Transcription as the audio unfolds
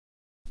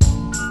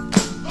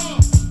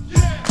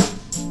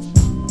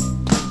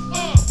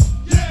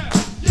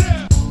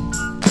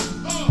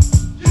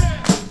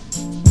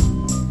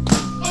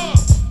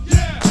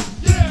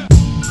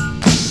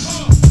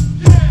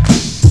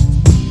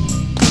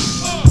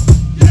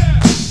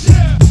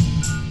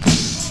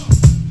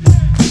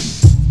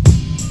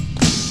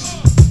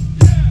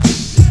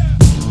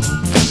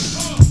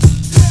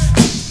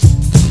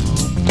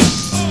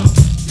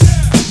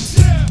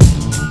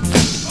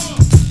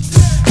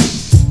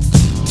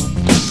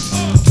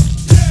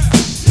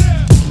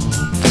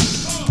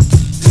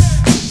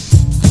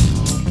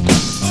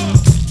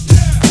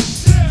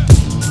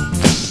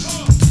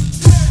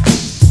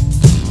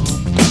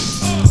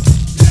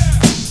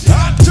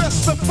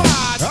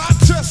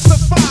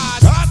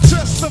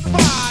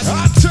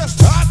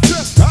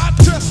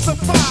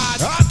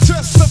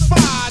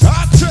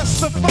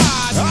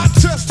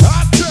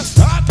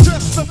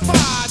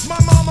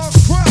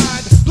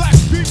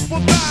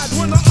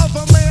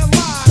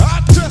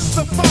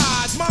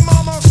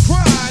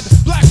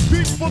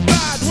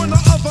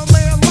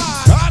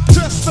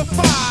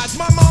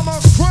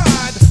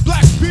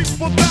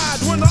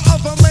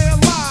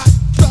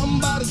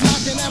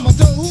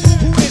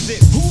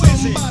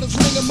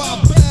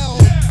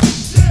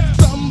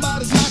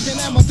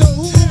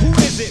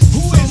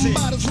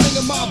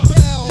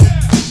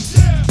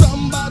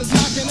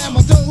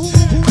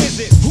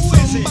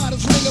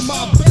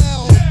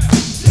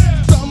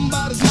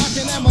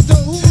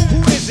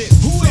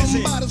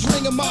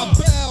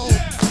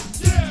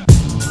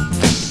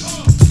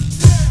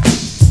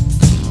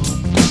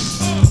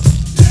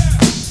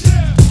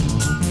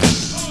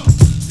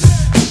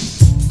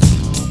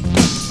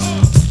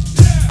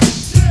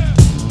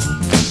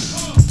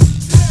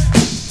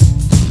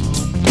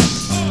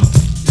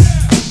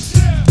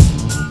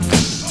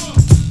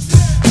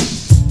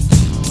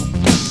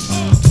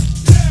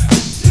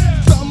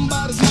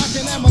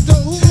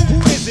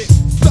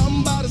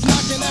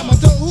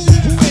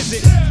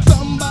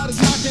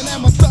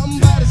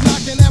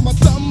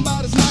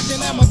Somebody's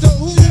knocking at my door.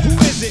 Who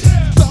is it?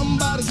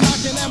 Somebody's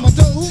knocking at my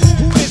door.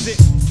 Who is it?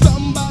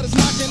 Somebody's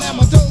knocking at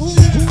my door.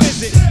 Who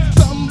is it?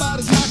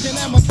 Somebody's knocking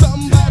at my.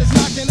 Somebody's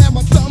knocking at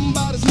my.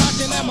 Somebody's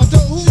knocking at my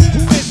door.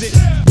 Who is it?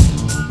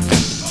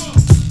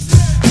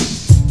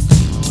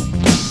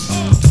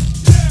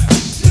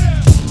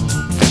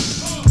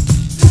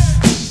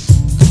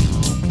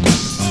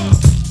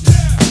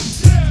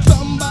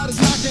 Somebody's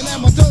knocking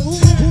at my door.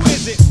 Who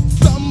is it?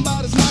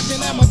 Somebody's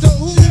knocking at my door.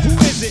 Who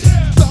is it?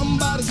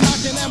 Somebody's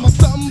knocking at my.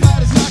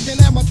 Somebody's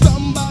knocking at my.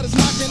 Somebody's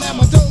knocking at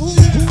my door.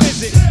 Who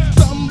is it?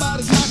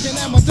 Somebody's knocking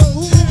at my door.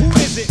 Who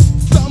is it?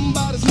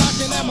 Somebody's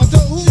knocking at my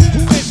door.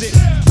 Who is it?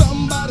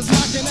 Somebody's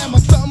knocking at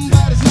my.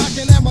 Somebody's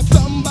knocking at my.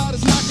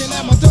 Somebody's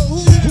knocking at my door.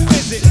 Who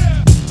is it?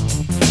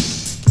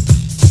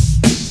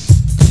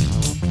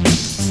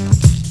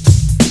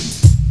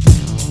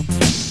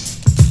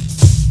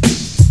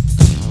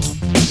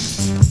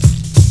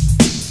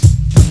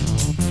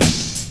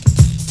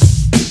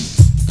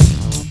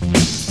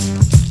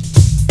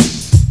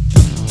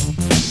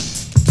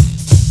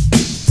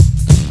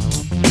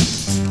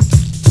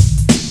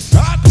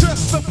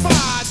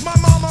 My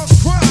mama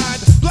cried,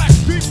 black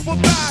people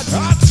died.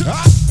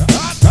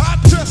 I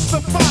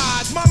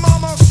testified. My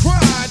mama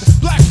cried,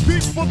 black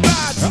people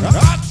died.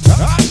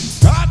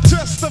 I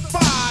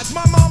testified.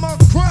 My mama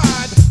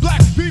cried,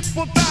 black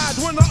people died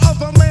when the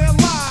other man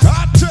lied.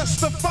 I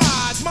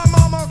testified. My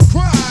mama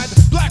cried,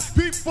 black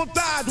people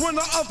died when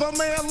the other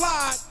man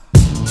lied.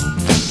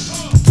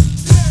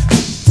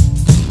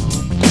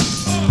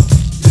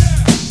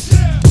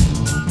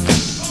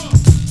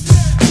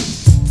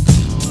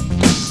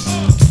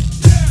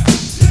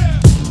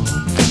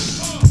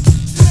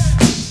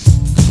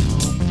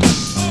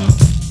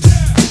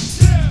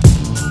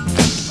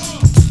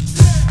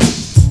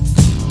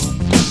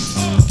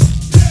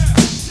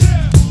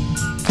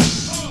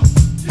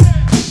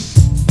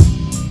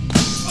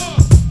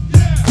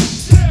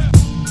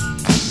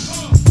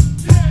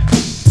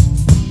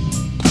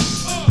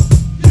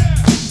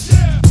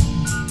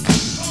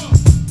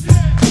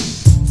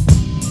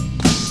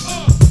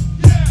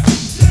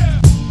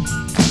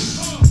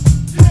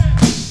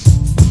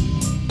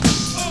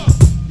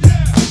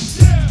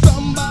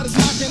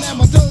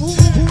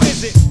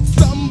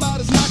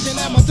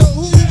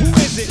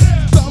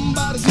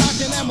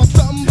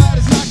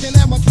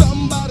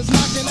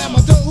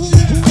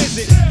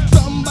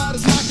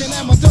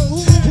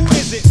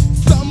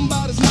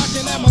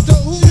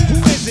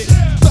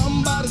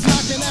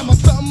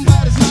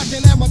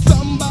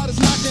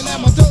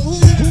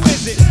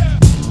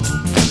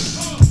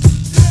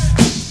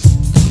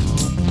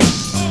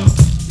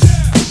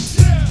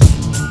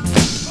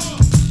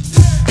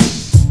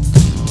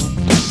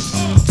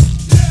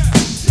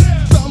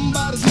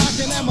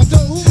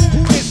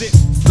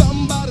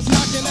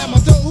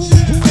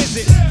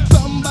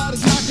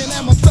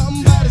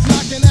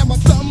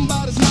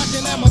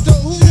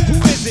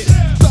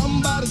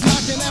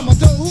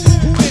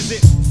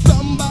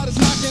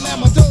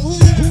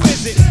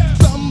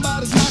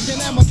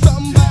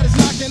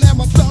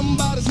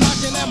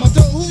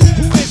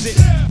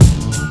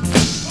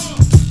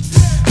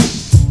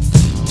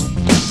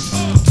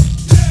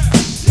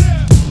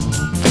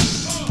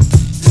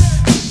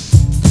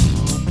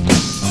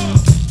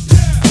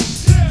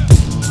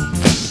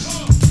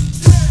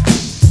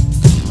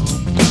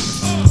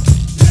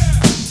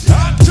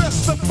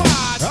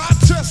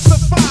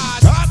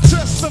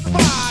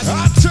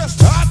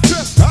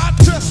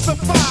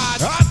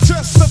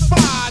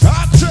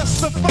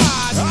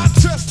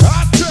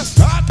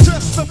 I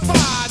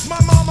testified.